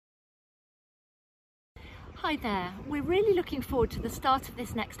Hi there, we're really looking forward to the start of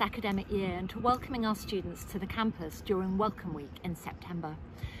this next academic year and to welcoming our students to the campus during Welcome Week in September.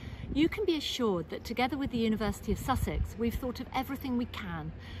 You can be assured that together with the University of Sussex, we've thought of everything we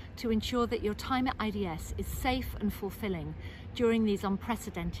can to ensure that your time at IDS is safe and fulfilling during these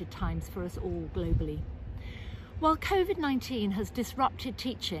unprecedented times for us all globally. While COVID-19 has disrupted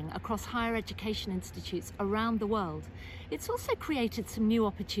teaching across higher education institutes around the world, it's also created some new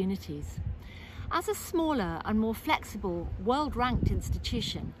opportunities. As a smaller and more flexible, world-ranked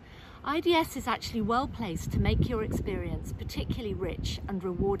institution, IDS is actually well placed to make your experience particularly rich and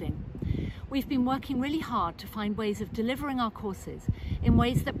rewarding. We've been working really hard to find ways of delivering our courses in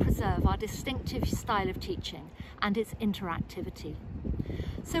ways that preserve our distinctive style of teaching and its interactivity.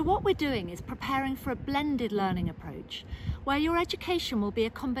 So what we're doing is preparing for a blended learning approach where your education will be a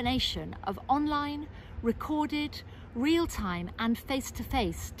combination of online, recorded, real-time and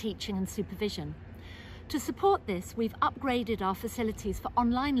face-to-face teaching and supervision. To support this, we've upgraded our facilities for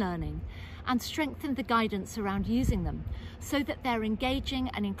online learning and strengthened the guidance around using them so that they're engaging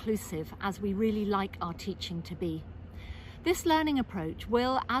and inclusive as we really like our teaching to be. This learning approach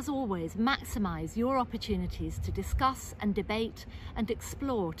will, as always, maximise your opportunities to discuss and debate and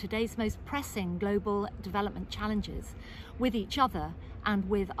explore today's most pressing global development challenges with each other and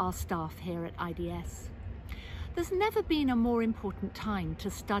with our staff here at IDS. There's never been a more important time to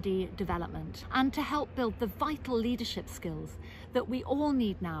study development and to help build the vital leadership skills that we all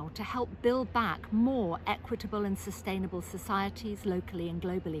need now to help build back more equitable and sustainable societies locally and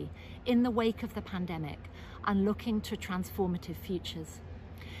globally in the wake of the pandemic and looking to transformative futures.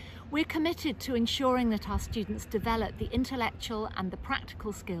 We're committed to ensuring that our students develop the intellectual and the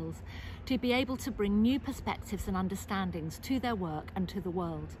practical skills to be able to bring new perspectives and understandings to their work and to the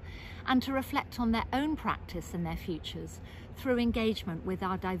world, and to reflect on their own practice and their futures through engagement with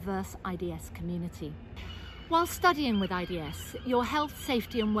our diverse IDS community. While studying with IDS, your health,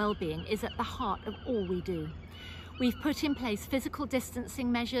 safety and well-being is at the heart of all we do. We've put in place physical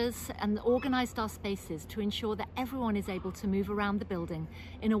distancing measures and organised our spaces to ensure that everyone is able to move around the building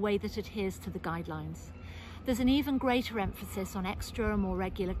in a way that adheres to the guidelines. There's an even greater emphasis on extra and more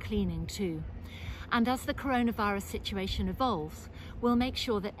regular cleaning too. And as the coronavirus situation evolves, we'll make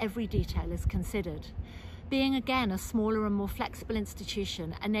sure that every detail is considered. Being again a smaller and more flexible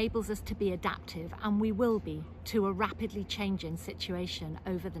institution enables us to be adaptive, and we will be, to a rapidly changing situation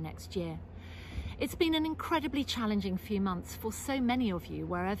over the next year. It's been an incredibly challenging few months for so many of you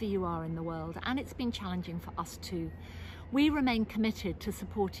wherever you are in the world, and it's been challenging for us too. We remain committed to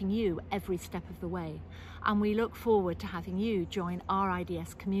supporting you every step of the way, and we look forward to having you join our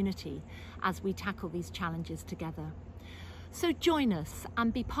IDS community as we tackle these challenges together. So join us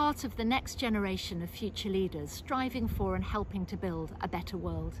and be part of the next generation of future leaders striving for and helping to build a better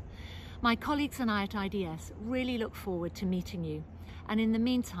world. My colleagues and I at IDS really look forward to meeting you. And in the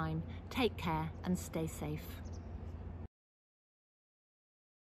meantime, take care and stay safe.